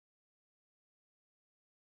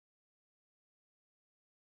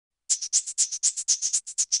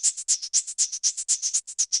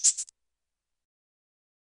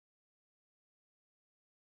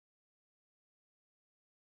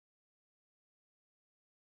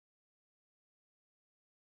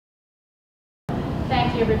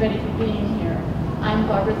you everybody for being here. I'm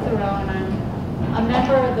Barbara Thoreau, and I'm a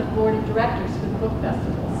member of the board of directors for the book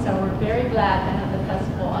festival. So we're very glad to have the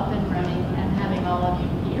festival up and running and having all of you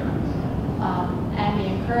here. And we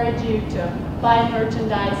encourage you to buy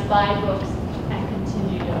merchandise, buy books, and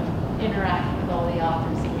continue to interact with all the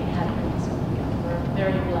authors that we have here this weekend. We're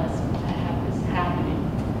very blessed to have this happening.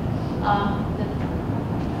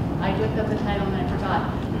 I looked up the title and I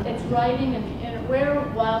forgot. It's Writing in the Where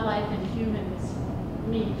Wildlife and Humans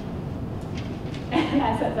Meet. And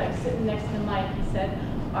as I was sitting next to Mike, he said,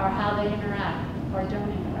 or how they interact or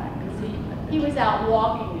don't interact. Because he was out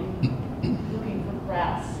walking and looking for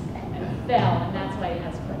grass and fell, and that's why he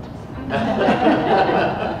has crutches.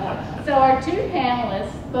 So our two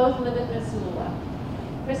panelists both live in Missoula.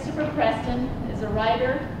 Christopher Preston is a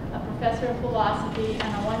writer, a professor of philosophy, and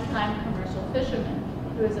a one-time commercial fisherman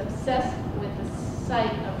who is obsessed with the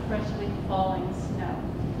sight of freshly falling snow.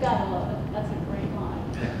 Gotta love it. That's a great line.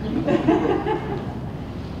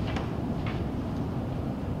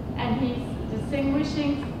 And he's a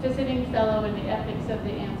distinguishing visiting fellow in the ethics of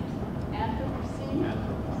the Anthropocene.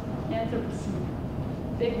 Anthropocene.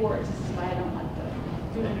 Big words. This is why I don't like to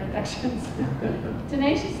do introductions.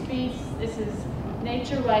 Tenacious Beasts. This is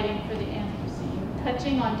nature writing for the Anthropocene,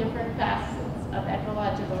 touching on different facets of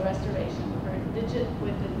ecological restoration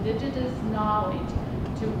with indigenous knowledge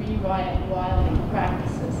to rewrite wilding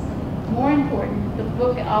practices. More important, the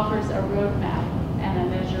book offers a roadmap and a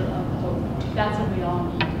measure of hope. That's what we all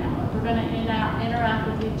need now. If we're going to interact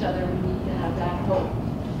with each other, we need to have that hope.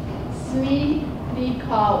 Sneed B,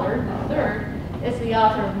 the third, is the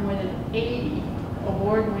author of more than 80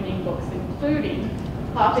 award-winning books, including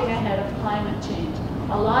Hopping Ahead of Climate Change.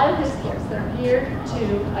 A lot of his books are geared to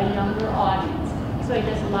a younger audience. So he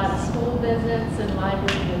does a lot of school visits and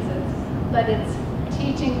library visits, but it's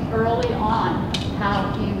teaching early on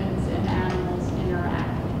how humans and animals interact,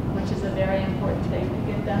 which is a very important thing to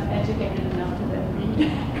get them educated enough to then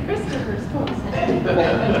read Christopher's books.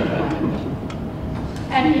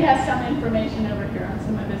 And he has some information over here on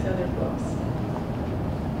some of his other books.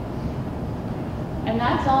 And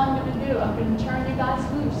that's all I'm going to do. I'm going to turn you guys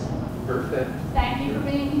loose. Perfect. Thank you for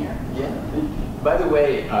being here. Yeah. By the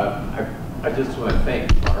way, I just want to thank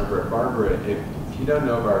Barbara. Barbara, if you don't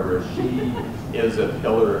know Barbara, she is a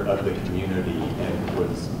pillar of the community and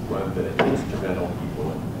was one of the instrumental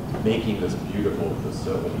people in making this beautiful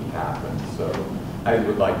facility happen. So I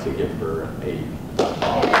would like to give her a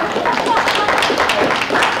applause.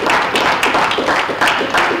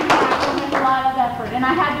 A lot of effort, and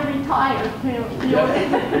I had to retire too.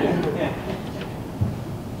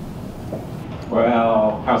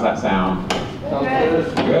 Well, how's that sound?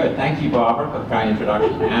 Good. Good. Thank you, Barbara, for the kind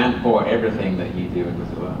introduction and for everything that you do in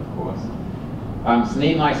Missoula, of course.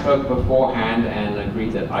 Sneed and I spoke beforehand and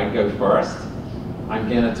agreed that I'd go first. I'm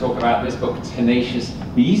going to talk about this book, Tenacious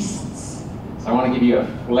Beasts. So I want to give you a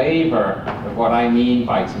flavor of what I mean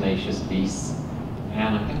by Tenacious Beasts.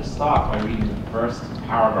 And I'm going to start by reading the first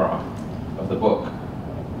paragraph of the book.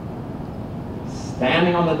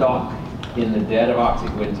 Standing on the dock in the dead of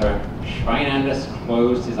Arctic winter, Schweinandus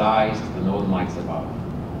closed his eyes to the northern lights above.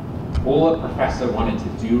 All the professor wanted to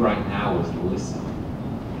do right now was listen.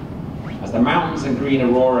 As the mountains and green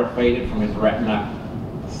aurora faded from his retina,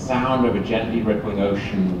 the sound of a gently rippling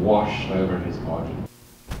ocean washed over his body.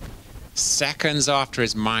 Seconds after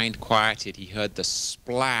his mind quieted, he heard the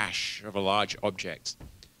splash of a large object,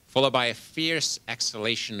 followed by a fierce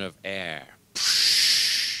exhalation of air.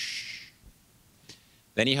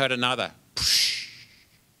 Then he heard another.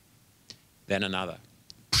 Then another.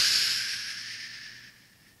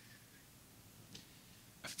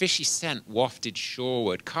 A fishy scent wafted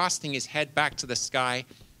shoreward. Casting his head back to the sky,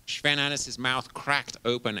 Schweinandus' mouth cracked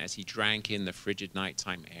open as he drank in the frigid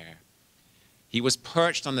nighttime air. He was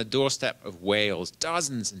perched on the doorstep of whales,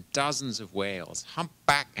 dozens and dozens of whales,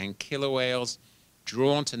 humpback and killer whales,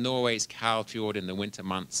 drawn to Norway's Kalfjord in the winter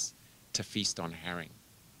months to feast on herring.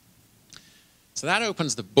 So that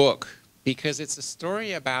opens the book because it's a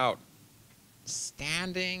story about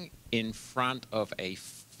standing in front of a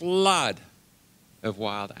flood of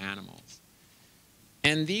wild animals.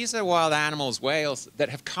 And these are wild animals, whales, that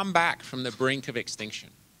have come back from the brink of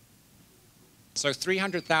extinction. So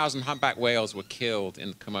 300,000 humpback whales were killed in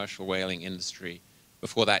the commercial whaling industry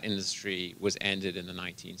before that industry was ended in the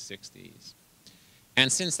 1960s.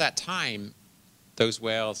 And since that time, those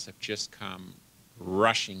whales have just come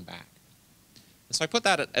rushing back. And so I put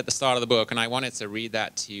that at the start of the book, and I wanted to read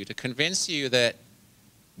that to you to convince you that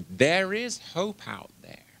there is hope out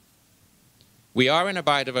there. We are in a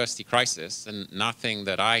biodiversity crisis, and nothing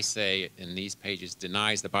that I say in these pages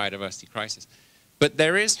denies the biodiversity crisis. But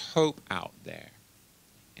there is hope out there.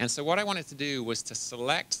 And so what I wanted to do was to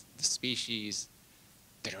select the species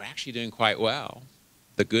that are actually doing quite well,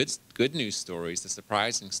 the good news stories, the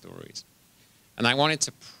surprising stories. And I wanted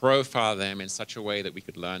to profile them in such a way that we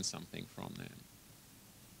could learn something from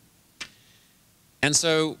them. And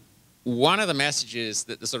so one of the messages,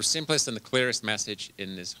 that the sort of simplest and the clearest message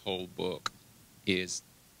in this whole book is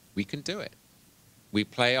we can do it. We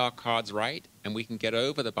play our cards right, and we can get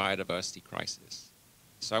over the biodiversity crisis.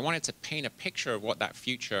 So I wanted to paint a picture of what that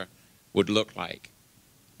future would look like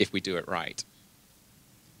if we do it right.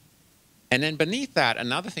 And then beneath that,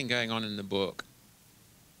 another thing going on in the book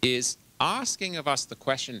is asking of us the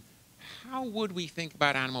question, how would we think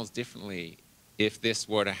about animals differently if this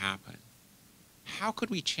were to happen? How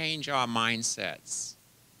could we change our mindsets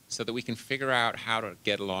so that we can figure out how to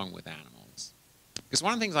get along with animals? Because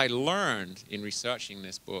one of the things I learned in researching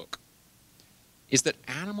this book is that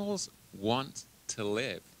animals want to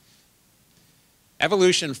live.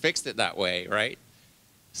 Evolution fixed it that way, right?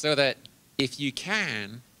 So that if you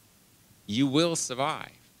can, you will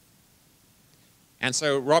survive. And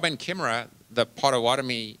so Robin Kimmerer, the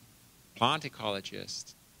Potawatomi plant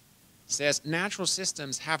ecologist, says natural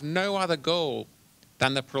systems have no other goal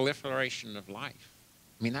than the proliferation of life.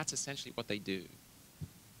 I mean, that's essentially what they do.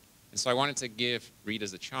 And so I wanted to give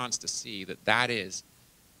readers a chance to see that that is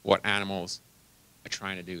what animals are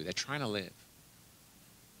trying to do. They're trying to live.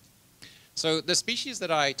 So the species that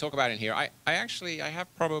I talk about in here, I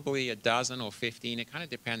have probably a dozen or 15. It kind of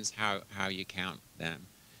depends how you count them.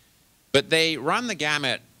 But they run the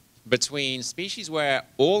gamut between species where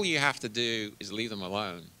all you have to do is leave them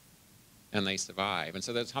alone and they survive. And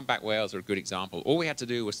so those humpback whales are a good example. All we had to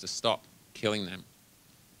do was to stop killing them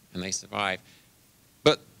and they survive.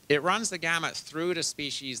 But it runs the gamut through to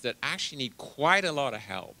species that actually need quite a lot of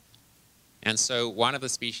help. And so one of the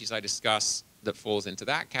species I discuss that falls into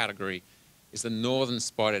that category is the northern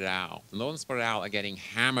spotted owl. The northern spotted owl are getting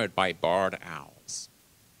hammered by barred owls.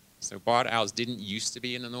 So barred owls didn't used to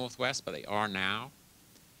be in the Northwest, but they are now.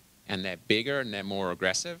 And they're bigger and they're more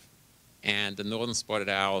aggressive. And the northern spotted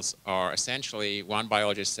owls are essentially, one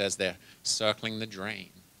biologist says, they're circling the drain.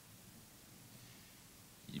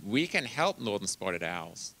 We can help northern spotted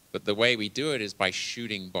owls, but the way we do it is by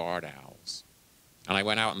shooting barred owls. And I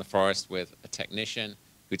went out in the forest with a technician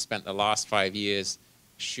who'd spent the last 5 years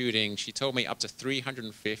shooting, she told me, up to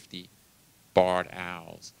 350 barred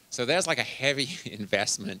owls. So there's like a heavy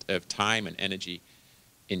investment of time and energy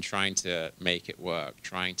in trying to make it work,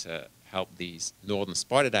 trying to help these northern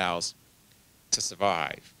spotted owls to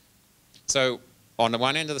survive. So on the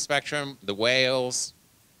one end of the spectrum, the whales,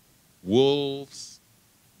 wolves,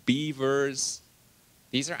 beavers,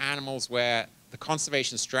 these are animals where the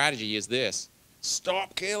conservation strategy is this: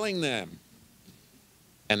 stop killing them.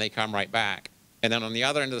 And they come right back. And then on the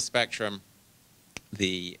other end of the spectrum,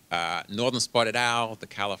 the northern spotted owl, the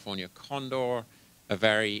California condor, a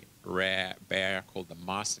very rare bear called the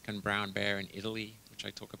Marsican brown bear in Italy, which I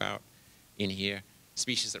talk about in here,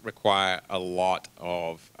 species that require a lot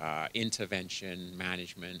of intervention,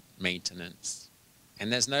 management, maintenance.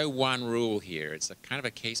 And there's no one rule here. It's a kind of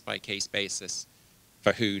a case-by-case basis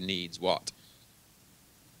for who needs what.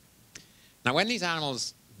 Now, when these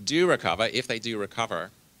animals do recover, if they do recover,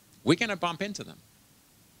 we're going to bump into them.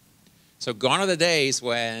 So gone are the days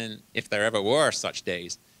when, if there ever were such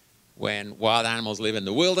days, when wild animals live in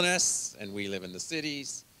the wilderness and we live in the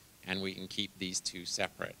cities and we can keep these two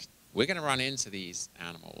separate. We're going to run into these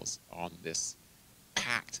animals on this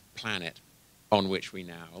packed planet on which we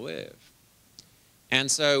now live.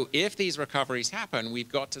 And so if these recoveries happen,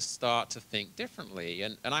 we've got to start to think differently.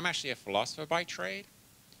 And I'm actually a philosopher by trade.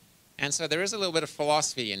 And so there is a little bit of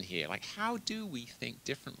philosophy in here. Like, how do we think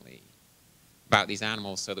differently about these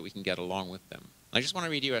animals so that we can get along with them? I just want to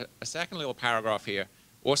read you a second little paragraph here,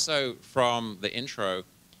 also from the intro,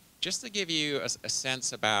 just to give you a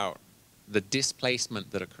sense about the displacement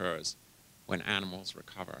that occurs when animals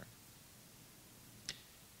recover.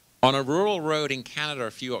 On a rural road in Canada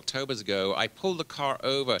a few Octobers ago, I pulled the car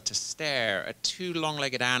over to stare at two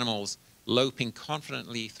long-legged animals loping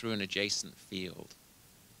confidently through an adjacent field.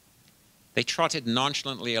 They trotted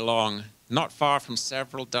nonchalantly along, not far from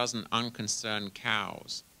several dozen unconcerned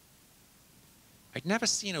cows. I'd never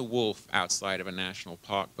seen a wolf outside of a national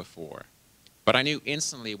park before, but I knew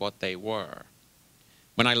instantly what they were.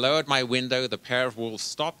 When I lowered my window, the pair of wolves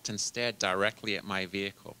stopped and stared directly at my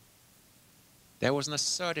vehicle. There was an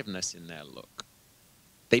assertiveness in their look.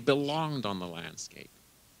 They belonged on the landscape.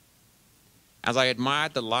 As I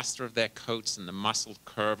admired the luster of their coats and the muscled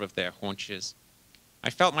curve of their haunches, I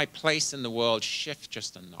felt my place in the world shift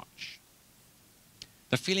just a notch.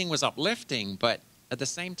 The feeling was uplifting, but at the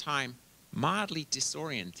same time, mildly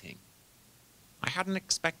disorienting. I hadn't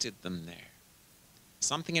expected them there.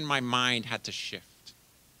 Something in my mind had to shift.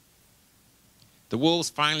 The wolves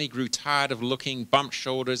finally grew tired of looking, bumped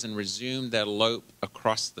shoulders, and resumed their lope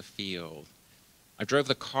across the field. I drove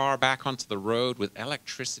the car back onto the road with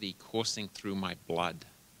electricity coursing through my blood.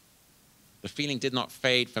 The feeling did not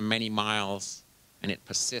fade for many miles, and it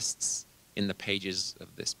persists in the pages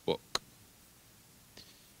of this book.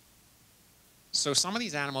 So some of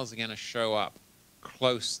these animals are going to show up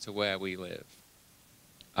close to where we live.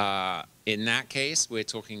 In that case, we're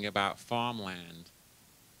talking about farmland.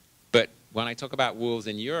 But when I talk about wolves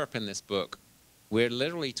in Europe in this book, we're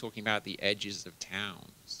literally talking about the edges of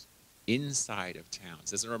towns, inside of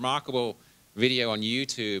towns. There's a remarkable video on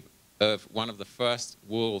YouTube of one of the first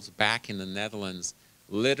wolves back in the Netherlands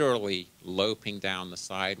literally loping down the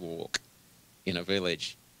sidewalk in a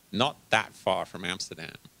village not that far from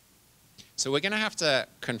Amsterdam. So we're going to have to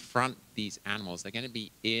confront these animals. They're going to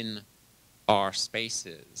be in our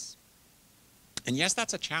spaces. And yes,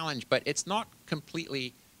 that's a challenge, but it's not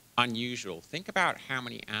completely unusual. Think about how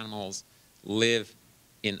many animals live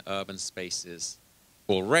in urban spaces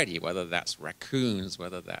already, whether that's raccoons,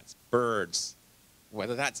 whether that's birds,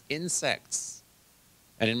 whether that's insects.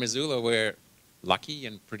 And in Missoula, we're lucky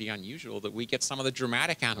and pretty unusual that we get some of the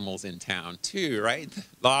dramatic animals in town too, right?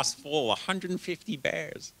 Last fall, 150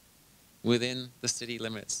 bears within the city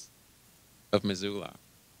limits of Missoula.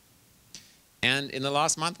 And in the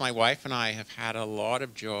last month, my wife and I have had a lot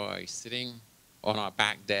of joy sitting on our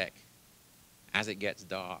back deck as it gets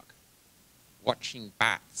dark, watching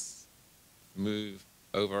bats move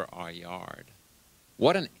over our yard.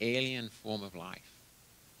 What an alien form of life.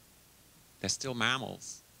 They're still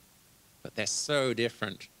mammals, but they're so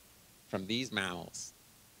different from these mammals.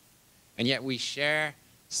 And yet we share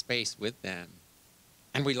space with them,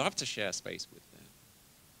 and we love to share space with them.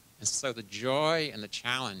 And so the joy and the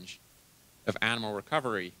challenge of animal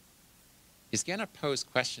recovery is going to pose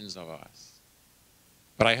questions of us.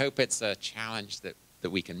 But I hope it's a challenge that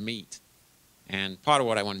we can meet. And part of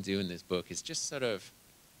what I want to do in this book is just sort of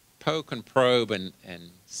poke and probe and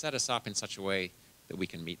set us up in such a way that we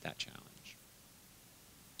can meet that challenge.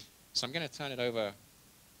 So I'm going to turn it over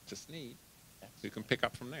to Sneed, who can pick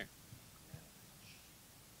up from there.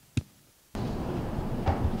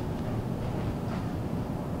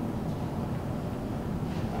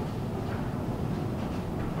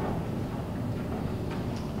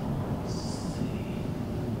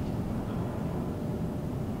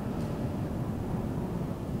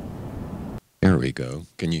 There we go.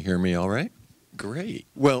 Can you hear me all right? Great.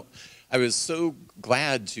 Well, I was so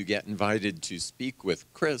glad to get invited to speak with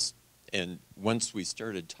Chris, and once we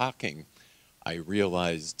started talking, I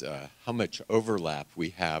realized how much overlap we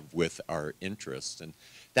have with our interests, and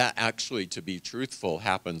that actually, to be truthful,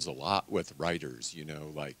 happens a lot with writers, you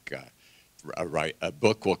know, like a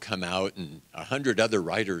book will come out and 100 other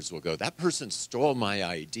writers will go, that person stole my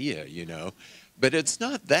idea, you know. But it's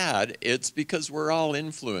not that. It's because we're all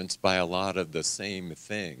influenced by a lot of the same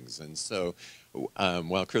things. And so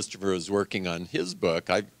while Christopher was working on his book,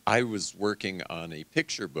 I was working on a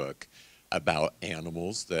picture book about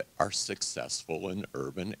animals that are successful in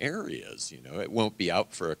urban areas. You know, it won't be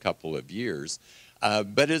out for a couple of years.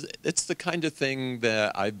 But it's the kind of thing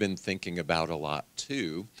that I've been thinking about a lot,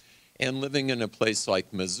 too. And living in a place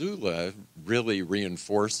like Missoula really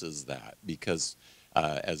reinforces that because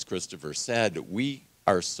as Christopher said, we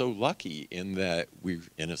are so lucky in that we're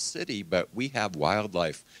in a city, but we have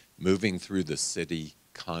wildlife moving through the city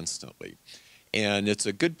constantly. And it's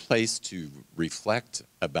a good place to reflect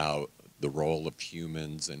about the role of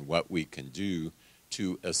humans and what we can do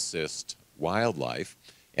to assist wildlife.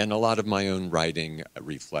 And a lot of my own writing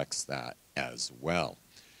reflects that as well.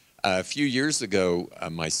 A few years ago,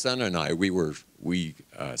 my son and I, we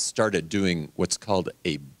started doing what's called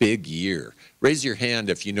a big year. Raise your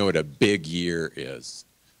hand if you know what a big year is.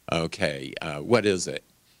 Okay, what is it?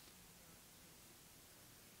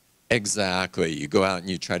 Exactly. You go out and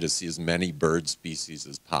you try to see as many bird species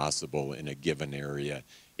as possible in a given area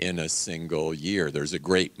in a single year. There's a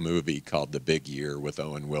great movie called The Big Year with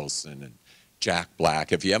Owen Wilson and Jack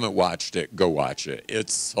Black. If you haven't watched it, go watch it.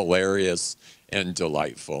 It's hilarious and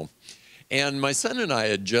delightful. And my son and I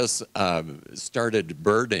had just started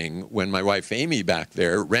birding when my wife Amy back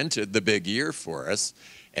there rented the big year for us.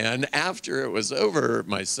 And after it was over,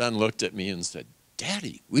 my son looked at me and said,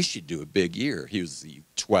 Daddy, we should do a big year. He was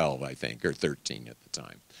 12, I think, or 13 at the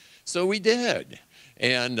time. So we did.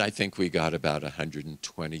 And I think we got about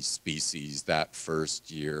 120 species that first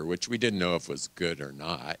year, which we didn't know if was good or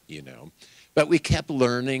not, you know. But we kept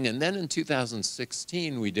learning, and then in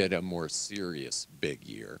 2016, we did a more serious big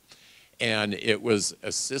year. And it was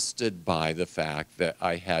assisted by the fact that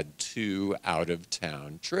I had 2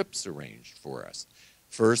 out-of-town trips arranged for us.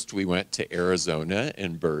 First, we went to Arizona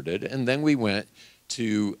and birded, and then we went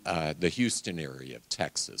to the Houston area of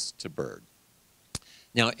Texas to bird.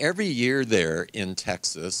 Now, every year there in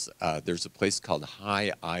Texas, there's a place called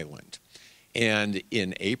High Island. And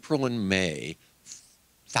in April and May,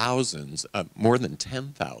 thousands, more than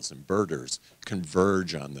 10,000 birders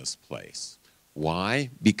converge on this place. Why?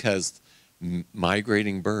 Because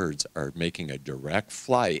migrating birds are making a direct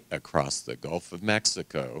flight across the Gulf of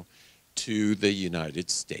Mexico to the United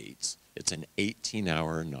States. It's an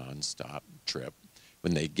 18-hour nonstop trip.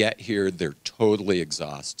 When they get here, they're totally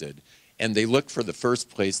exhausted, and they look for the first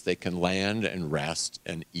place they can land and rest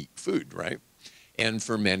and eat food, right? And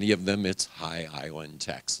for many of them, it's High Island,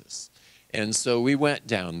 Texas. And so we went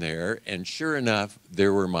down there, and sure enough,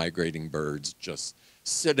 there were migrating birds just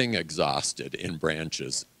sitting exhausted in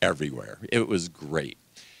branches everywhere. It was great.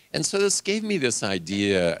 And so this gave me this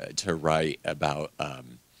idea to write about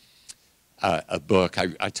a book.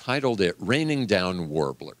 I titled it Raining Down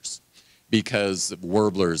Warblers, because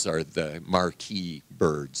warblers are the marquee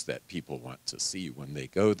birds that people want to see when they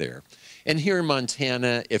go there. And here in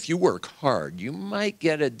Montana, if you work hard, you might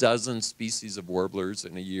get a dozen species of warblers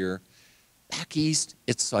in a year. Back east,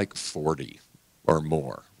 it's like 40 or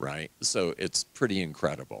more, right? So it's pretty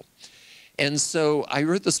incredible. And so I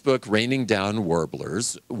wrote this book, Raining Down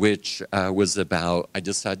Warblers, which was about, I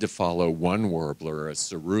decided to follow one warbler, a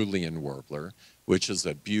cerulean warbler, which is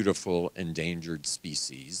a beautiful endangered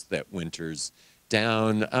species that winters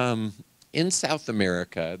down in South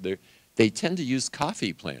America. They tend to use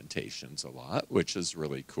coffee plantations a lot, which is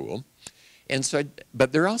really cool. And so,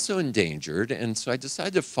 but they're also endangered, and so I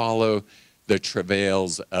decided to follow the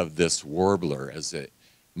travails of this warbler as it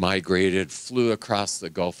migrated, flew across the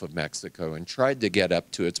Gulf of Mexico, and tried to get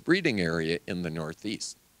up to its breeding area in the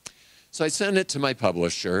Northeast. So I sent it to my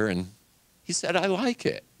publisher, and he said, I like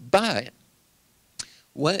it, but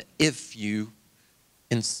what if you,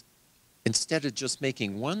 instead of just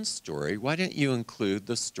making one story, why don't you include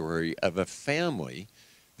the story of a family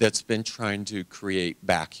that's been trying to create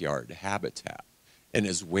backyard habitat and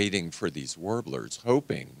is waiting for these warblers,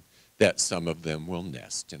 hoping that some of them will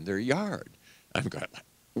nest in their yard? I'm going,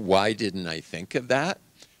 why didn't I think of that?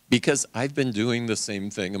 Because I've been doing the same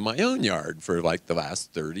thing in my own yard for like the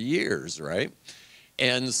last 30 years, right?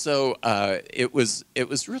 And so it was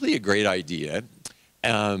really a great idea.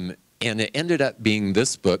 And it ended up being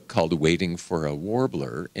this book called Waiting for a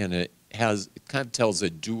Warbler, and it kind of tells a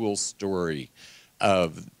dual story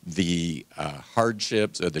of the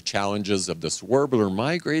hardships or the challenges of this warbler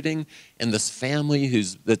migrating and this family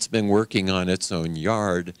that's been working on its own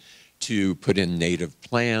yard to put in native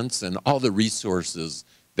plants and all the resources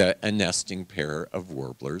that a nesting pair of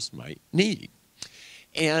warblers might need.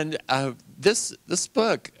 And this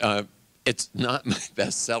book, it's not my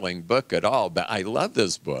best-selling book at all, but I love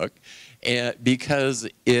this book because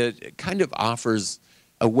it kind of offers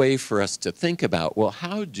a way for us to think about, well,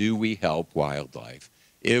 how do we help wildlife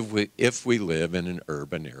if we live in an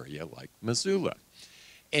urban area like Missoula?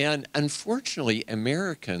 And unfortunately,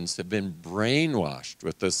 Americans have been brainwashed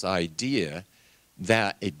with this idea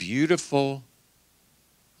that a beautiful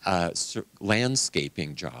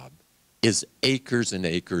landscaping job is acres and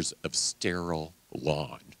acres of sterile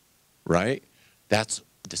lawn, right?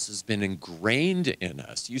 This has been ingrained in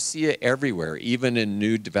us. You see it everywhere, even in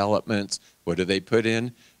new developments. What do they put in?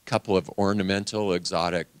 A couple of ornamental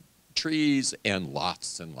exotic trees and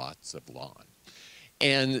lots of lawn.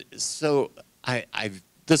 And so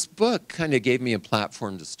this book kind of gave me a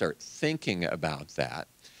platform to start thinking about that.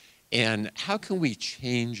 And how can we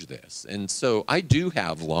change this? And so I do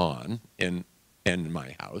have lawn in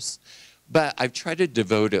my house, but I've tried to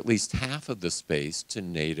devote at least half of the space to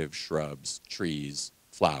native shrubs, trees,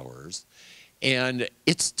 flowers. And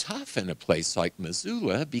it's tough in a place like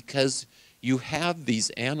Missoula because you have these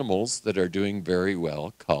animals that are doing very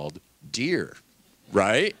well called deer,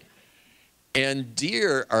 right? And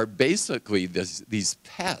deer are basically these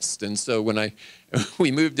pests. And so when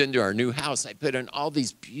we moved into our new house, I put in all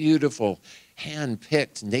these beautiful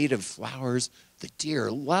hand-picked native flowers. The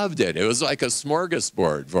deer loved it. It was like a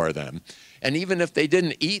smorgasbord for them. And even if they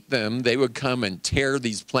didn't eat them, they would come and tear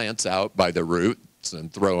these plants out by the roots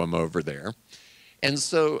and throw them over there. And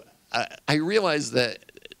so I realized that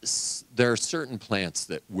there are certain plants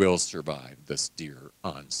that will survive this deer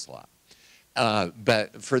onslaught.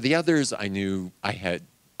 But for the others, I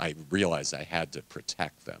realized I had to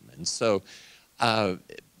protect them. And so,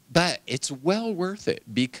 but it's well worth it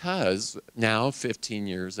because now, 15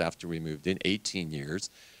 years after we moved in, 18 years,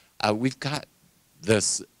 we've got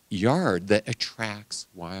this yard that attracts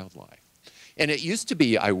wildlife. And it used to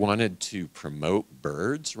be I wanted to promote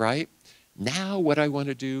birds, right? Now what I want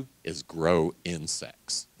to do is grow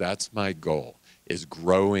insects. That's my goal, is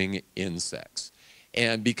growing insects.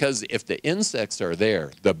 And because if the insects are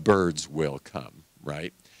there, the birds will come,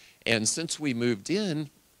 right? And since we moved in,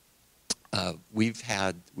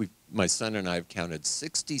 my son and I have counted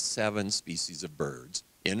 67 species of birds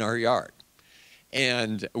in our yard,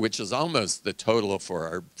 and which is almost the total for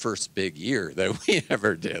our first big year that we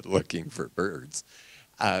ever did looking for birds.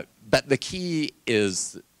 But the key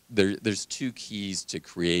is, there's two keys to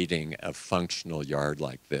creating a functional yard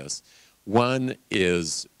like this. One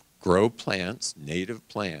is grow plants, native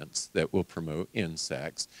plants that will promote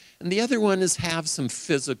insects. And the other one is have some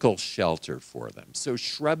physical shelter for them. So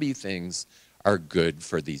shrubby things are good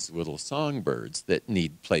for these little songbirds that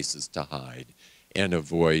need places to hide and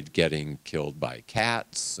avoid getting killed by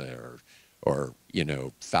cats or you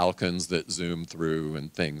know, falcons that zoom through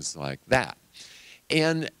and things like that.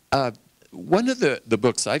 And one of the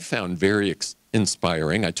books I found very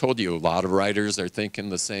inspiring, I told you a lot of writers are thinking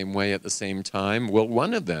the same way at the same time. Well,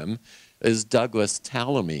 one of them is Douglas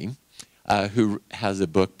Tallamy, who has a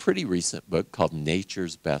book, pretty recent book, called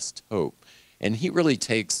Nature's Best Hope. And he really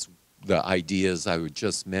takes the ideas I would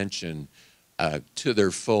just mention to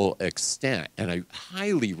their full extent. And I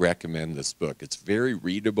highly recommend this book. It's very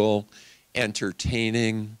readable,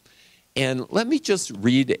 entertaining. And let me just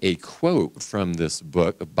read a quote from this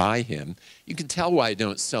book by him. You can tell why I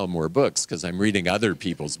don't sell more books, because I'm reading other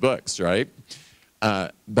people's books, right?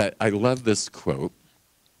 But I love this quote.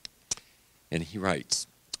 And he writes,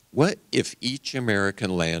 "What if each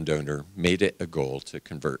American landowner made it a goal to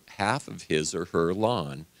convert half of his or her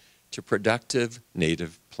lawn to productive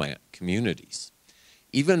native plant communities?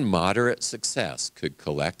 Even moderate success could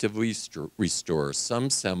collectively restore some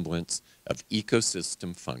semblance of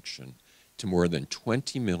ecosystem function to more than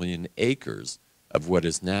 20 million acres of what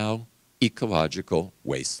is now ecological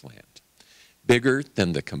wasteland, bigger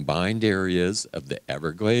than the combined areas of the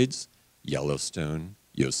Everglades, Yellowstone,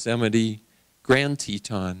 Yosemite, Grand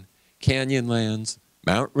Teton, Canyonlands,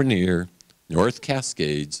 Mount Rainier, North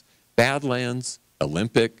Cascades, Badlands,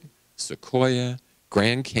 Olympic, Sequoia,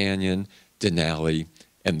 Grand Canyon, Denali,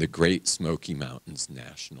 and the Great Smoky Mountains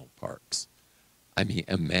National Parks." I mean,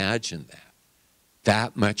 imagine that.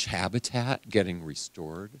 That much habitat getting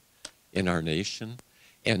restored in our nation.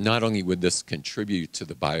 And not only would this contribute to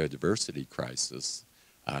the biodiversity crisis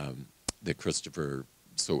that Christopher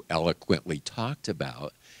so eloquently talked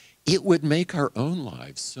about, it would make our own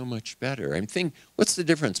lives so much better. I mean, think, what's the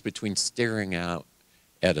difference between staring out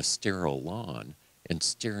at a sterile lawn and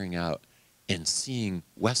staring out and seeing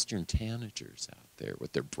western tanagers out there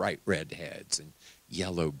with their bright red heads and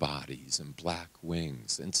yellow bodies and black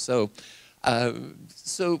wings? And so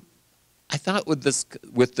I thought with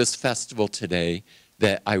this festival today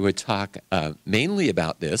that I would talk mainly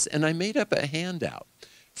about this, and I made up a handout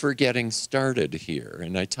for getting started here.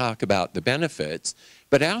 And I talk about the benefits,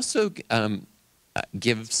 but I also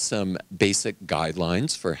give some basic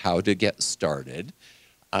guidelines for how to get started.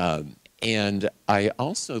 And I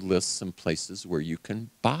also list some places where you can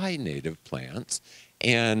buy native plants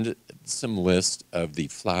and some list of the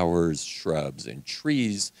flowers, shrubs, and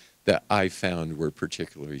trees that I found were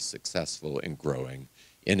particularly successful in growing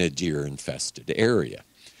in a deer-infested area.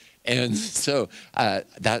 And so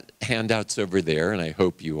that handout's over there, and I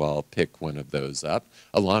hope you all pick one of those up,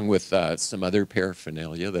 along with some other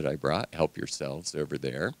paraphernalia that I brought. Help yourselves over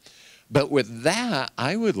there. But with that,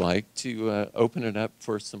 I would like to open it up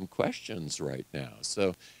for some questions right now.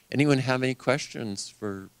 So anyone have any questions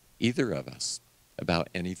for either of us about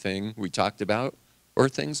anything we talked about or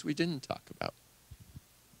things we didn't talk about?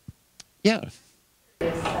 Yeah.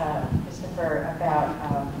 Christopher, about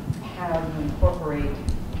how you incorporate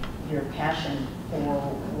your passion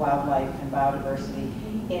for wildlife and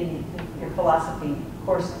biodiversity in your philosophy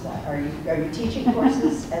courses. Are you teaching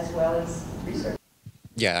courses as well as research?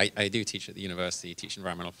 Yeah, I do teach at the university, teach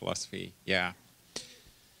environmental philosophy, yeah.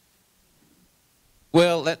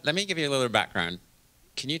 Well, let me give you a little background.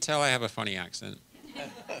 Can you tell I have a funny accent?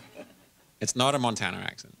 It's not a Montana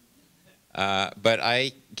accent. But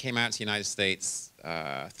I came out to the United States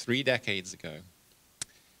 3 decades ago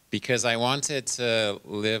because I wanted to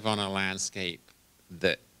live on a landscape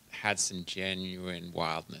that had some genuine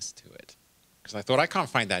wildness to it. Because I thought, I can't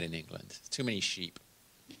find that in England. There's too many sheep.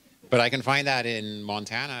 But I can find that in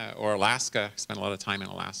Montana or Alaska. I spent a lot of time in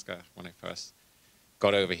Alaska when I first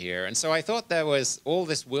got over here. And so I thought there was all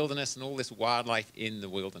this wilderness and all this wildlife in the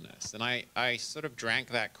wilderness. And I sort of drank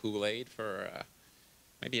that Kool-Aid for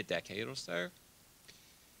maybe a decade or so.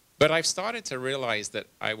 But I've started to realize that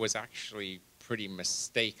I was actually pretty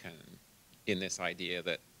mistaken in this idea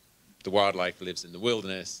that the wildlife lives in the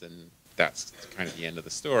wilderness and that's kind of the end of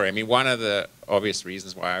the story. I mean, one of the obvious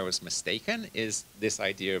reasons why I was mistaken is this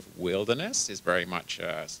idea of wilderness is very much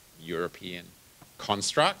a European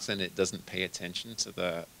construct, and it doesn't pay attention to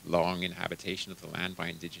the long inhabitation of the land by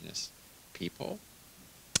indigenous people.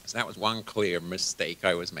 So that was one clear mistake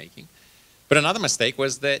I was making. But another mistake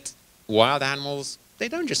was that wild animals, they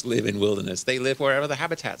don't just live in wilderness, they live wherever the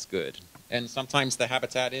habitat's good. And sometimes the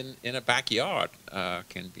habitat in a backyard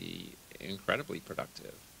can be incredibly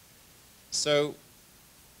productive. So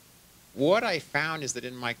what I found is that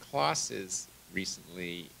in my classes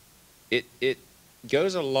recently, it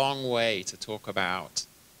goes a long way to talk about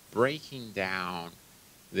breaking down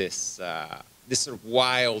this, this sort of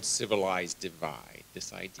wild civilized divide,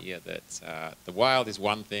 this idea that the wild is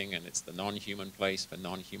one thing and it's the non-human place for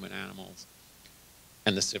non-human animals,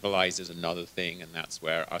 and the civilized is another thing, and that's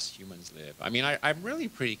where us humans live. I mean, I'm really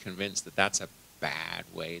pretty convinced that that's a bad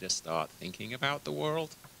way to start thinking about the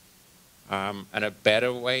world. And a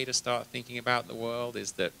better way to start thinking about the world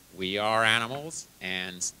is that we are animals,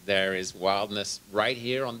 and there is wildness right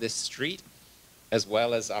here on this street, as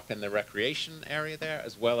well as up in the recreation area there,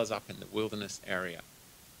 as well as up in the wilderness area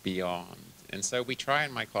beyond. And so we try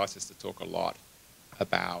in my classes to talk a lot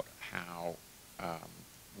about how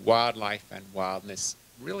wildlife and wildness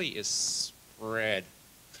really is spread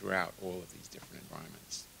throughout all of these different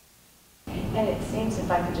environments. And it seems, if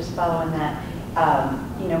I could just follow on that,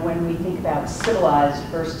 you know, when we think about civilized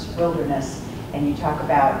versus wilderness, and you talk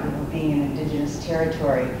about, you know, being in indigenous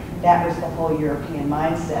territory, that was the whole European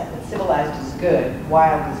mindset, that civilized is good,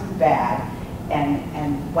 wild is bad,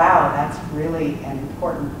 and wow, that's really an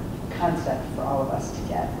important concept for all of us to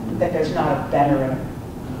get, that there's not a better and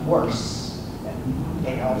a worse, that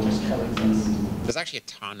they all just coexist. There's actually a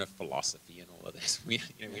ton of philosophy in all of this. We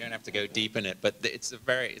don't have to go deep in it, but it's a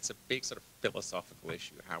big sort of philosophical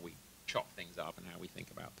issue, how we chop things up and how we think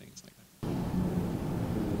about things like that.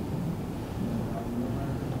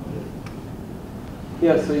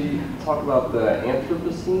 Yeah, so you talk about the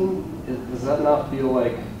Anthropocene. Does that not feel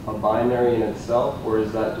like a binary in itself, or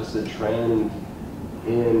is that just a trend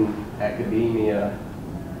in academia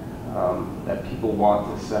that people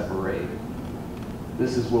want to separate?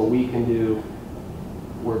 This is what we can do.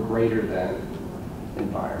 We're greater than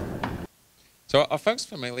environment. So are folks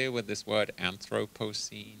familiar with this word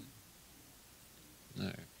Anthropocene?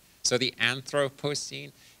 No. So the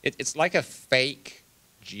Anthropocene, it's like a fake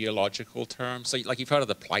geological term. So like you've heard of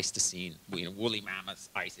the Pleistocene, you know, woolly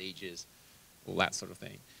mammoths, ice ages, all that sort of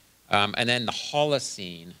thing. And then the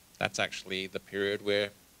Holocene, that's actually the period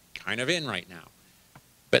we're kind of in right now.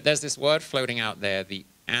 But there's this word floating out there, the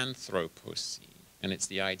Anthropocene. And it's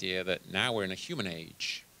the idea that now we're in a human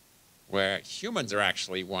age, where humans are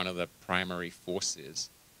actually one of the primary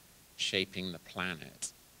forces shaping the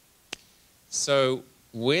planet. So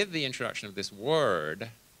with the introduction of this word,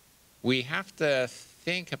 we have to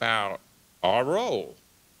think about our role.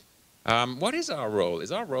 What is our role?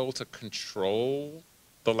 Is our role to control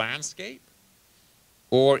the landscape?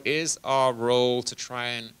 Or is our role to try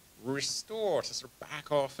and restore, to sort of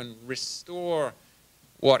back off and restore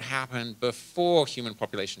what happened before human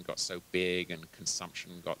population got so big and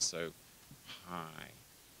consumption got so high?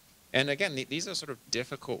 And again, these are sort of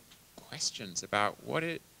difficult questions about what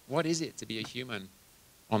is it to be a human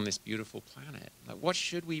on this beautiful planet? Like, what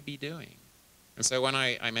should we be doing? And so when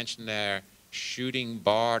I mentioned there shooting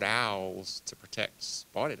barred owls to protect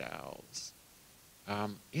spotted owls,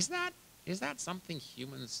 is that something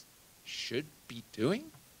humans should be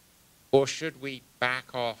doing? Or should we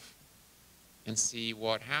back off and see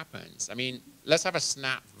what happens? I mean, let's have a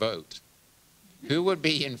snap vote. Who would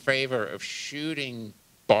be in favor of shooting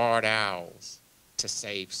barred owls to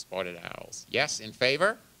save spotted owls? Yes, in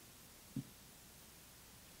favor?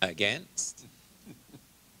 Against?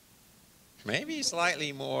 Maybe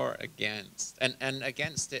slightly more against. And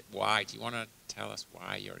against it, why? Do you want to tell us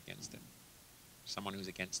why you're against it? Someone who's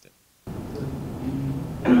against it.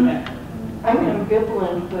 I'm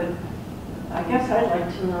ambivalent, but I guess I'd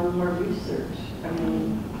like to know more research. I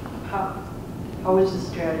mean, how is the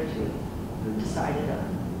strategy decided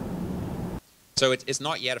on? So it's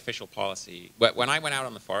not yet official policy. But when I went out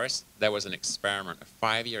on the forest, there was an experiment, a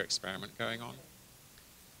 5-year experiment going on.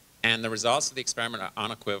 And the results of the experiment are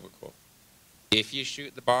unequivocal. If you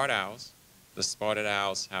shoot the barred owls, the spotted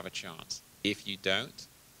owls have a chance. If you don't,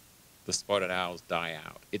 the spotted owls die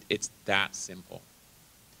out. It's that simple.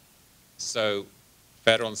 So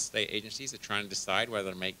federal and state agencies are trying to decide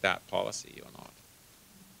whether to make that policy or not.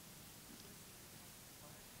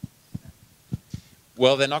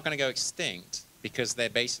 Well, they're not going to go extinct because they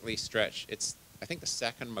basically stretch. It's, I think, the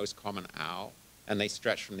second most common owl, and they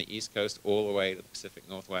stretch from the East Coast all the way to the Pacific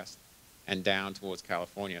Northwest and down towards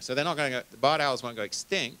California. So they're not going to go, the barred owls won't go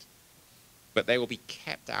extinct, but they will be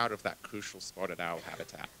kept out of that crucial spotted owl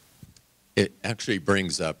habitat. It actually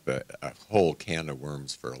brings up a whole can of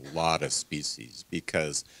worms for a lot of species,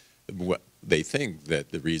 because what they think that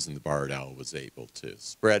the reason the barred owl was able to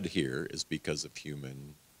spread here is because of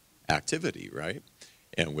human activity, right?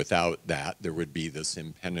 And without that, there would be this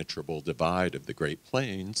impenetrable divide of the Great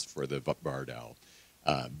Plains for the barred owl.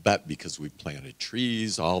 But because we planted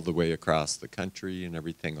trees all the way across the country and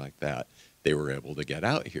everything like that, they were able to get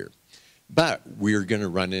out here. But we're going to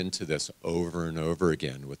run into this over and over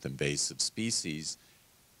again with invasive species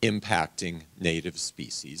impacting native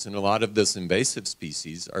species. And a lot of this invasive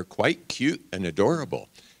species are quite cute and adorable.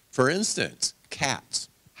 For instance, cats,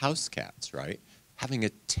 house cats, right? Having a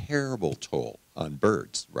terrible toll on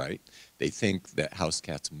birds, right? They think that house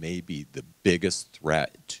cats may be the biggest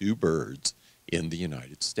threat to birds in the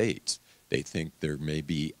United States. They think there may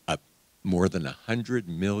be more than 100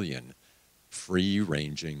 million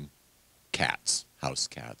free-ranging cats, house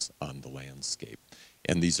cats, on the landscape.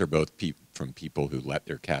 And these are both from people who let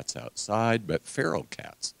their cats outside, but feral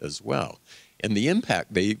cats as well. And the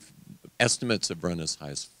impact, estimates have run as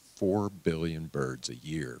high as 4 billion birds a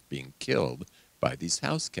year being killed by these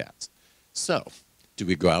house cats. So, do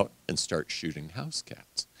we go out and start shooting house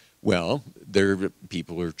cats? Well,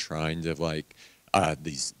 people are trying to, like,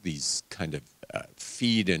 these kind of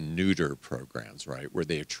feed and neuter programs, right, where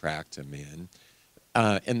they attract them in.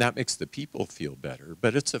 And that makes the people feel better,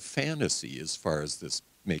 but it's a fantasy as far as this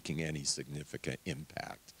making any significant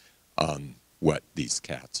impact on what these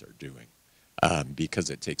cats are doing, because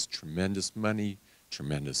it takes tremendous money,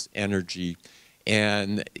 tremendous energy,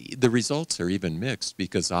 and the results are even mixed,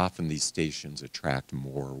 because often these stations attract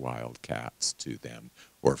more wild cats to them,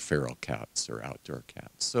 or feral cats or outdoor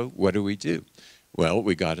cats. So what do? Well,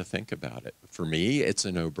 we got to think about it. For me, it's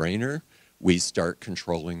a no-brainer. We start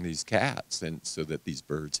controlling these cats, and so that these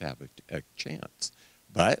birds have a chance.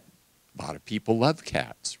 But a lot of people love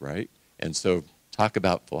cats, right? And so talk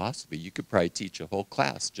about philosophy. You could probably teach a whole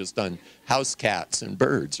class just on house cats and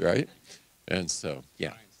birds, right? And so, yeah.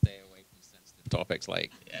 Try and stay away from sensitive topics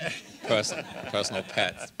like personal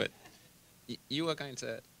pets. But you were going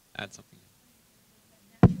to add something.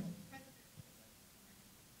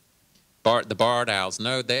 The barred owls,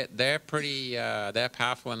 no, they're pretty, they're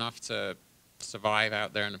powerful enough to survive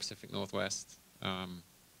out there in the Pacific Northwest.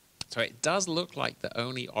 So it does look like the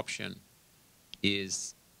only option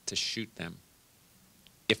is to shoot them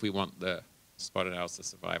if we want the spotted owls to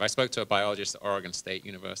survive. I spoke to a biologist at Oregon State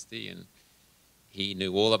University, and he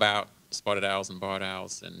knew all about spotted owls and barred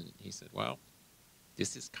owls, and he said, well,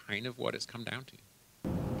 this is kind of what it's come down to.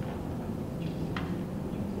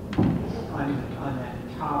 On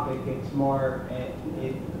that topic, it's more,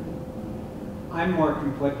 I'm more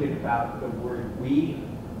conflicted about the word we,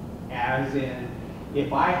 as in,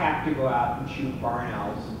 if I have to go out and shoot barn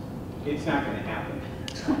owls, it's not going to happen.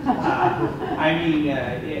 I mean,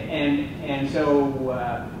 and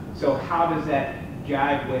so how does that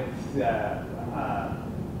jive with,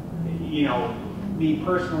 you know, me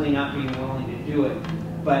personally not being willing to do it,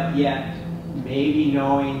 but yet maybe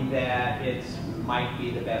knowing that it might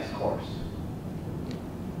be the best course?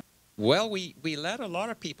 Well, we let a lot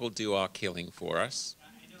of people do our killing for us.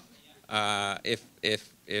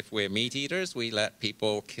 If we're meat eaters, we let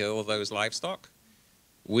people kill those livestock.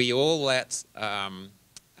 We all let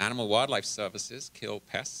Animal Wildlife Services kill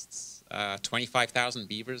pests. 25,000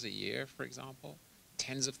 beavers a year, for example.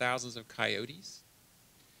 Tens of thousands of coyotes.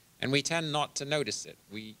 And we tend not to notice it.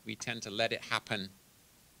 We tend to let it happen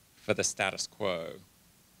for the status quo.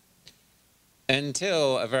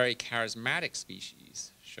 Until a very charismatic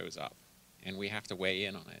species shows up, and we have to weigh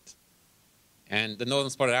in on it. And the northern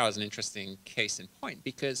spotted owl is an interesting case in point,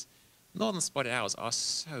 because northern spotted owls are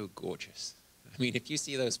so gorgeous. I mean, if you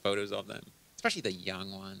see those photos of them, especially the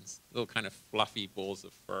young ones, little kind of fluffy balls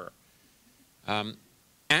of fur.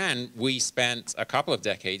 And we spent a couple of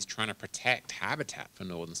decades trying to protect habitat for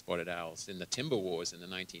northern spotted owls in the timber wars in the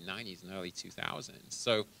 1990s and early 2000s.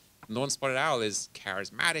 So northern spotted owl is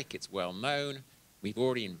charismatic, it's well known. We've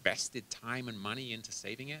already invested time and money into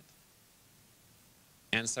saving it.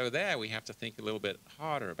 And so there we have to think a little bit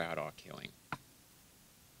harder about our killing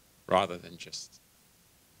rather than just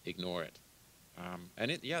ignore it.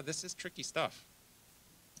 Yeah, this is tricky stuff.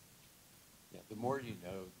 Yeah, the more you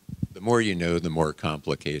know, the more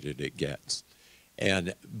complicated it gets.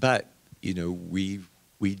 But you know, we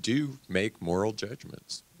do make moral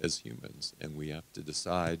judgments as humans, and we have to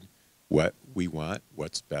decide what we want,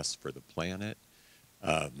 what's best for the planet.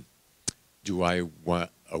 Do I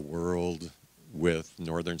want a world with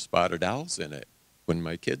northern spotted owls in it when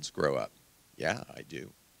my kids grow up? Yeah, I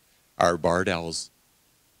do. Are barred owls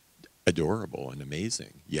adorable and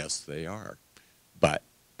amazing? Yes, they are. But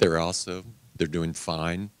they're doing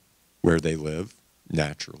fine where they live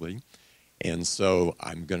naturally. And so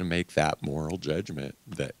I'm going to make that moral judgment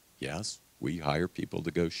that, yes, we hire people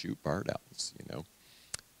to go shoot barred owls, you know.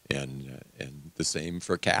 And the same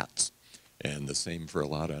for cats, and the same for a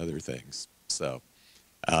lot of other things. So,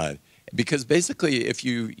 because basically if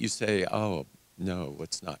you say, oh, no,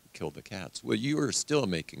 let's not kill the cats, well, you are still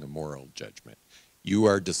making a moral judgment. You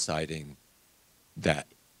are deciding that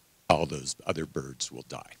all those other birds will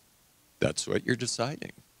die. That's what you're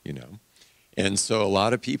deciding, you know. And so a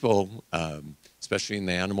lot of people, especially in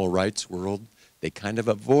the animal rights world, they kind of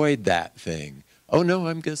avoid that thing. Oh, no,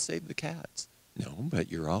 I'm going to save the cats. No, but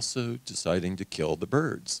you're also deciding to kill the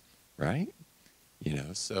birds, right? You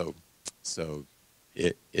know, so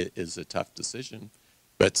it is a tough decision,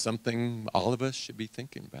 but something all of us should be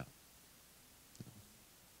thinking about.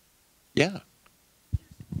 Yeah.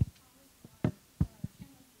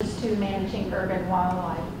 To managing urban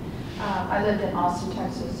wildlife. I lived in Austin,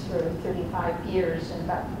 Texas for 35 years, and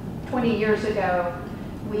about 20 years ago,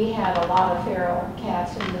 we had a lot of feral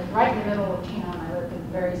cats right in the middle of town. I lived in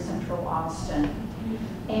very central Austin,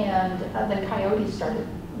 and the coyotes started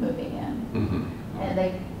moving in, and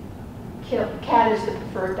cat is the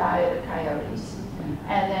preferred diet of coyotes.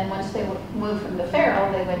 And then once they moved from the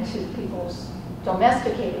feral, they went to people's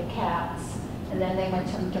domesticated cats, and then they went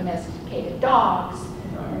to domesticated dogs,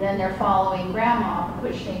 and then they're following grandma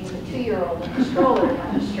pushing the 2-year-old in the stroller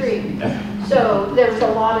down the street. So there was a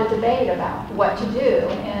lot of debate about what to do,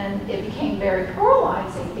 and it became very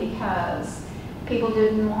polarizing because people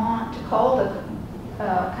didn't want to call the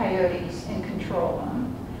coyotes and control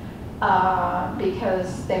them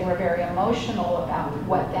because they were very emotional about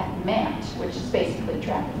what that meant, which is basically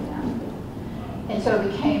trapping them. And so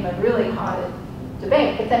it became a really hot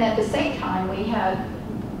debate. But then at the same time, we had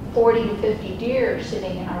 40 to 50 deer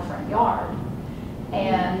sitting in our front yard,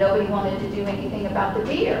 and nobody wanted to do anything about the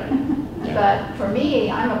deer. But for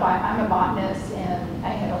me, I'm a botanist, and I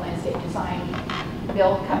had a landscape design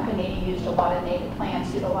build company, used a lot of native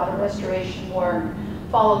plants, did a lot of restoration work,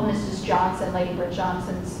 followed Mrs. Johnson, Lady Bird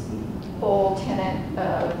Johnson's whole tenant,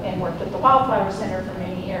 and worked at the Wildflower Center for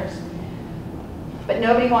many years. But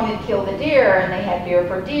nobody wanted to kill the deer, and they had Deer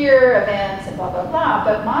for Deer events and blah, blah, blah.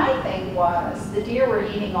 But my thing was the deer were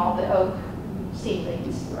eating all the oak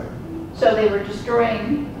seedlings. Right. So they were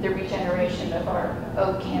destroying the regeneration of our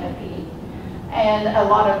oak canopy. And a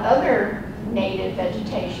lot of other native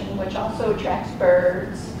vegetation, which also attracts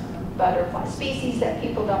birds, butterfly species that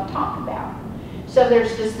people don't talk about. So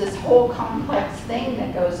there's just this whole complex thing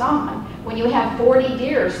that goes on when you have 40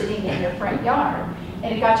 deer sitting in your front yard.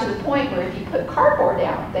 And it got to the point where if you put cardboard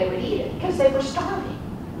out, they would eat it because they were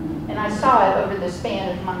starving. And I saw it over the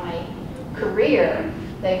span of my career.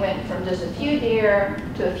 They went from just a few deer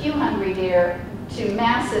to a few hungry deer to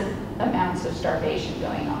massive amounts of starvation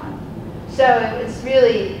going on. So it's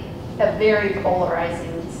really a very polarizing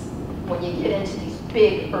when you get into these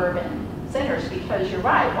big urban centers, because you're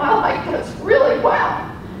right, wildlife does really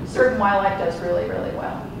well. Certain wildlife does really, really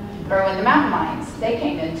well. Or when the mountain lions, they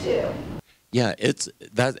came in too. Yeah, it's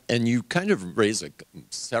that, and you kind of raise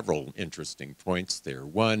several interesting points there.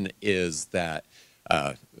 One is that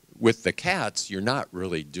with the cats, you're not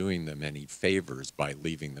really doing them any favors by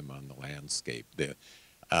leaving them on the landscape. The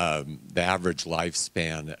average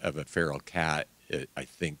lifespan of a feral cat, I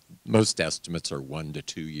think most estimates are 1 to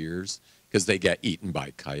 2 years, because they get eaten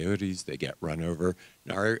by coyotes, they get run over.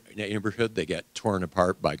 In our neighborhood, they get torn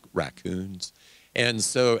apart by raccoons. And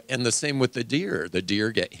so, and the same with the deer. The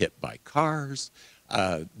deer get hit by cars.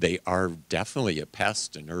 They are definitely a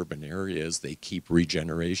pest in urban areas. They keep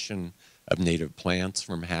regeneration of native plants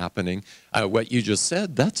from happening. What you just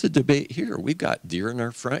said, that's a debate here. We've got deer in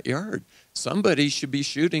our front yard. Somebody should be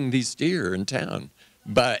shooting these deer in town.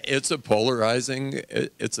 But it's a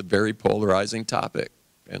very polarizing topic.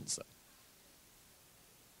 And so,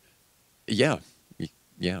 yeah,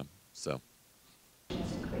 so.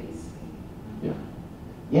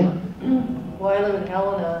 Yeah. Well, I live in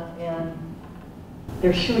Helena, and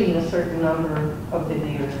they're shooting a certain number of the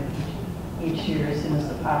deer each year as soon as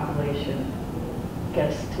the population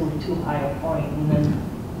gets to too high a point, and then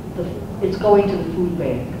it's going to the food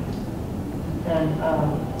bank. And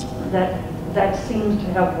that seems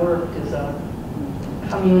to have worked as a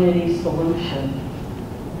community solution.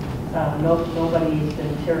 Nobody's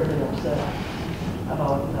been terribly upset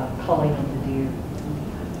about culling of the deer.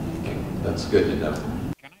 That's good to know.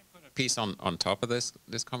 Can I put a piece on top of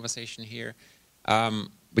this conversation here?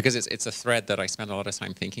 Because it's a thread that I spend a lot of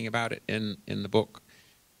time thinking about it in the book.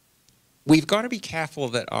 We've got to be careful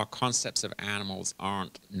that our concepts of animals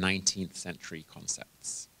aren't 19th century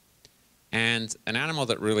concepts. And an animal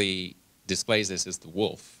that really displays this is the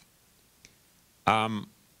wolf.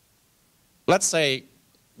 Let's say,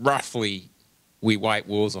 roughly, we wipe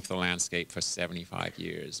wolves off the landscape for 75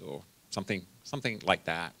 years or something like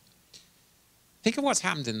that. Think of what's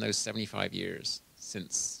happened in those 75 years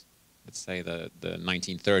since, let's say, the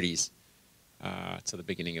 1930s to the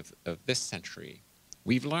beginning of this century.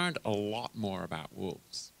 We've learned a lot more about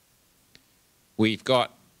wolves. We've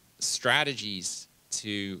got strategies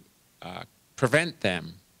to prevent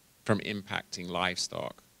them from impacting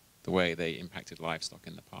livestock the way they impacted livestock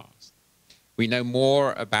in the past. We know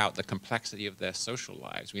more about the complexity of their social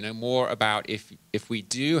lives. We know more about if we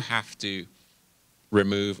do have to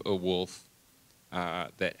remove a wolf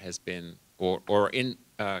that has been,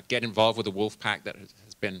 get involved with a wolf pack that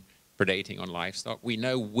has been predating on livestock, we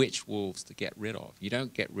know which wolves to get rid of. You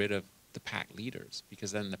don't get rid of the pack leaders,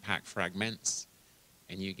 because then the pack fragments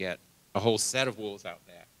and you get a whole set of wolves out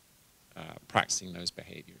there practicing those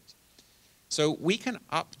behaviors. So we can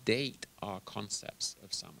update our concepts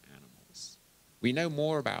of some animals. We know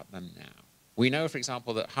more about them now. We know, for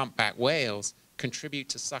example, that humpback whales contribute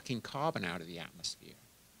to sucking carbon out of the atmosphere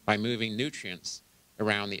by moving nutrients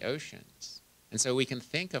around the oceans. And so we can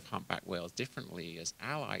think of humpback whales differently as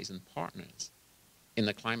allies and partners in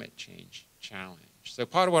the climate change challenge. So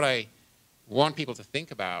part of what I want people to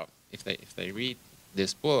think about if they read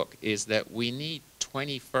this book is that we need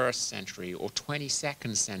 21st century or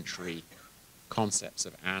 22nd century concepts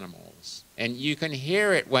of animals. And you can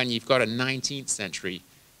hear it when you've got a 19th century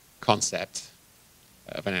concept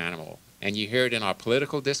of an animal. And you hear it in our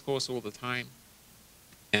political discourse all the time.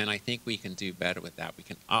 And I think we can do better with that. We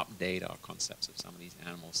can update our concepts of some of these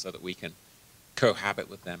animals so that we can cohabit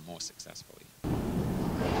with them more successfully.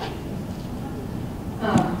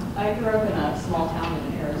 I grew up in a small town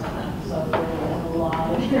in Arizona, so there was a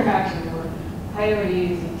lot of interaction. There were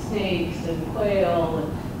coyotes and snakes and quail, and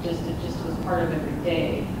it just was part of every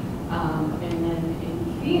day. And then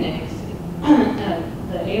in Phoenix,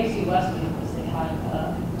 the AFC West campus, they had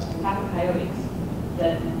a pack of coyotes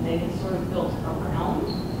that they had sort of built around,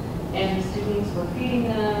 and the students were feeding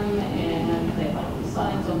them, and they had all these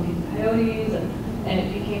signs on these coyotes, and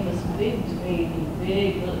it became this big debate,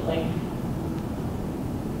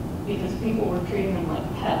 because people were treating them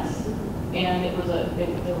like pests, and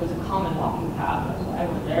there was a common walking path. That's why I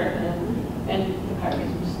went there, and the coyotes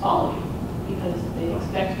would just follow you because they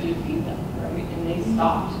expected you to feed them, right? And they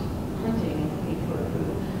stopped hunting and looking for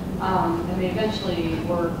food, and they eventually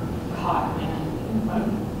were caught, and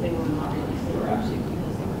they were not released. They were actually,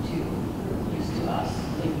 because they were too used to us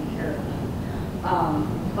taking care of them.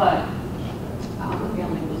 But the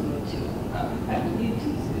family was moved to I believe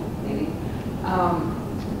maybe.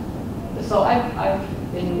 So I've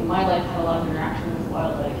in my life had a lot of interaction with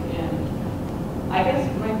wildlife, and I guess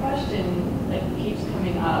my question that keeps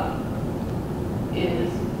coming up is,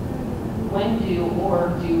 when do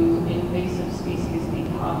invasive species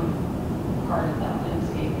become part of that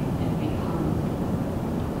landscape and become,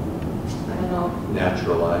 I don't know,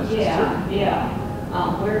 naturalized? Yeah.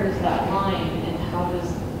 Where is that line, and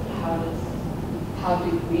how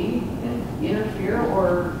do we interfere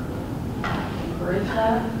or encourage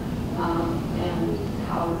that? And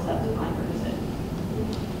how is that defined, or is it?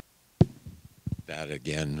 That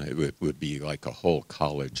again, it would be like a whole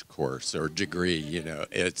college course or degree. You know,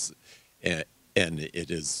 and it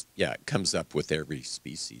is, yeah, it comes up with every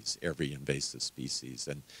species, every invasive species,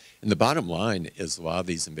 and the bottom line is a lot of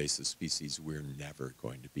these invasive species we're never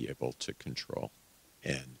going to be able to control,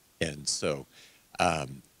 and so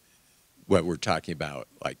what we're talking about,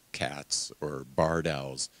 like cats or barred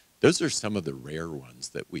owls, those are some of the rare ones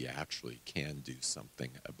that we actually can do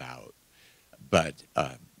something about. But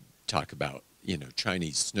talk about,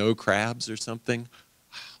 Chinese snow crabs or something,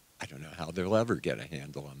 I don't know how they'll ever get a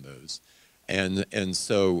handle on those. And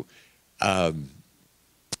so,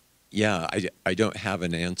 yeah, I don't have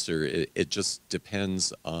an answer. It just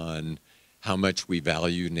depends on how much we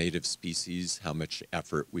value native species, how much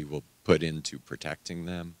effort we will put into protecting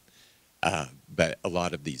them. But a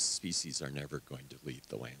lot of these species are never going to leave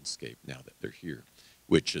the landscape now that they're here,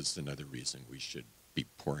 which is another reason we should be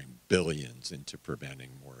pouring billions into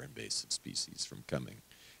preventing more invasive species from coming.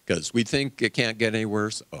 Because we think it can't get any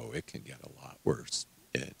worse. Oh, it can get a lot worse,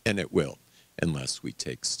 and it will, unless we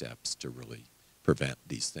take steps to really prevent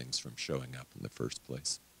these things from showing up in the first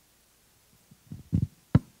place. Can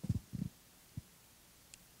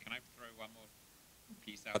I throw one more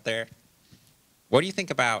piece out there. What do you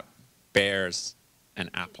think about bears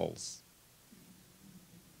and apples?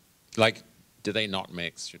 Like, do they not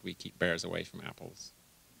mix? Should we keep bears away from apples?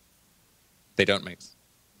 They don't mix.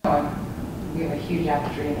 We have a huge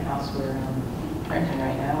apple tree in the house we're renting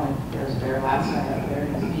right now, and there was a bear last night up there,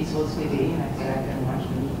 and it was peaceful as could be, and I said I've been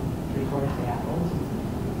watching him eat 3/4 of the apples.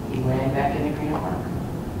 He ran back into Green Park.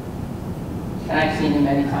 And I've seen him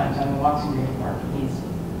many times on the walks in Green Park. He's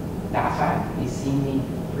docile. He's seen me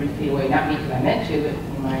 3 feet away, not me because I meant to, but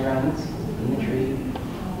in my runs in the tree.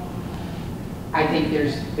 I think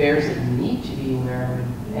there's bears that need to be aware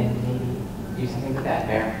of and maybe do something with that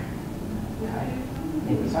bear. I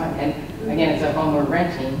think it's fine. And again, it's a home we're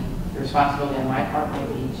renting. The responsibility on my part might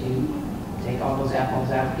be to take all those apples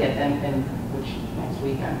out, get them, and which next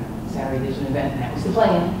week on Saturday there's an event, and that was the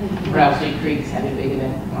plan. Rouse Lake Creek's had a big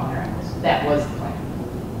event and all their apples. That was the plan.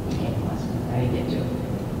 He came last week. I didn't get to it.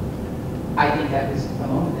 I think that was a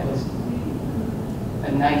moment that was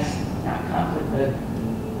a nice, not conflict,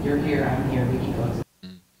 but you're here, I'm here, we can go.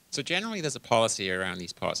 So generally there's a policy around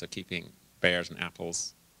these parts of keeping bears and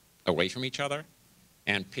apples away from each other,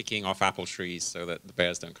 and picking off apple trees so that the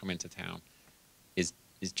bears don't come into town is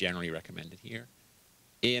generally recommended here.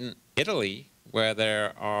 In Italy, where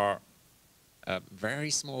there are a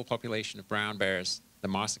very small population of brown bears, the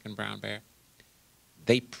Marsican brown bear,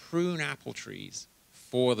 they prune apple trees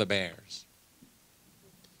for the bears.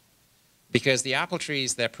 Because the apple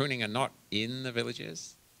trees they're pruning are not in the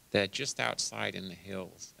villages, they're just outside in the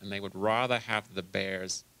hills, and they would rather have the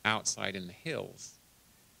bears outside in the hills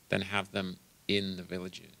than have them in the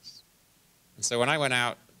villages. And so when I went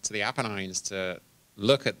out to the Apennines to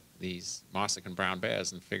look at these Marsican brown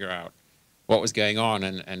bears and figure out what was going on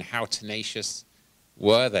and how tenacious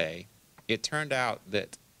were they, it turned out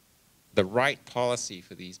that the right policy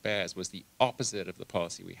for these bears was the opposite of the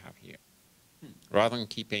policy we have here. Rather than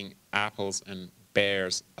keeping apples and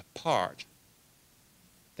bears apart,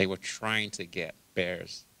 they were trying to get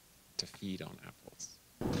bears to feed on apples.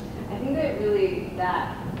 I think that really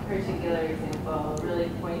that particular example really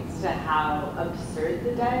points to how absurd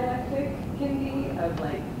the dialectic can be of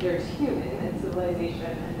like there's human and civilization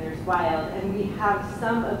and there's wild, and we have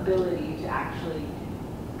some ability to actually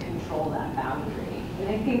control that boundary. And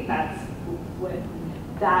I think that's what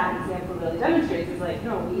that example really demonstrates is like,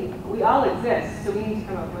 no, we all exist, so we need to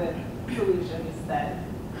come up with solutions that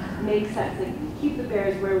make sense. Like keep the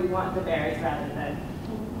bears where we want the bears rather than,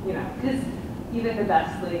 you know, because even the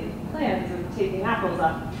best laid plans of taking apples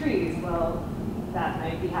off the trees, well, that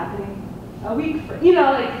might be happening a week for, you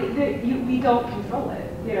know, like we don't control it,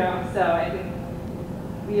 you know. So I think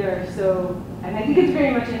we are so, and I think it's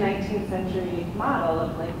very much a 19th century model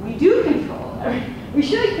of like, we do control, we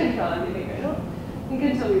should control everything. I don't think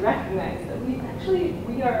until we recognize that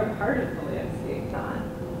we are a part of the landscape, not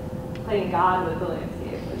playing God with the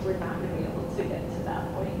landscape. Like we're not going to be able to get to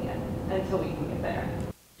that point yet until we can get there.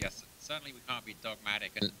 Yes, certainly we can't be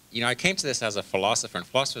dogmatic. And, you know, I came to this as a philosopher, and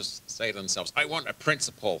philosophers say to themselves, I want a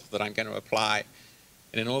principle that I'm going to apply.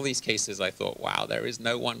 And in all these cases, I thought, wow, there is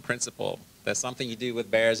no one principle. There's something you do with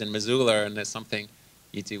bears in Missoula, and there's something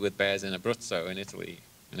you do with bears in Abruzzo in Italy,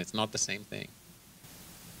 and it's not the same thing.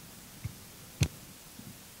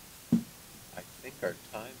 I think our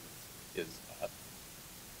time is up,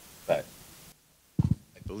 but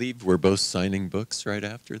I believe we're both signing books right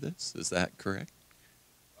after this. Is that correct?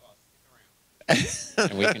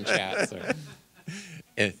 And we can chat.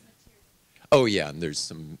 So. Oh yeah, and there's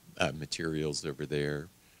some materials over there,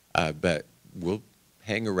 but we'll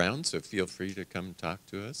hang around, so feel free to come talk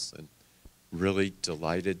to us, and really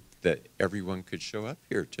delighted that everyone could show up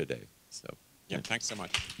here today. So yeah, thanks so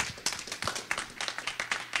much.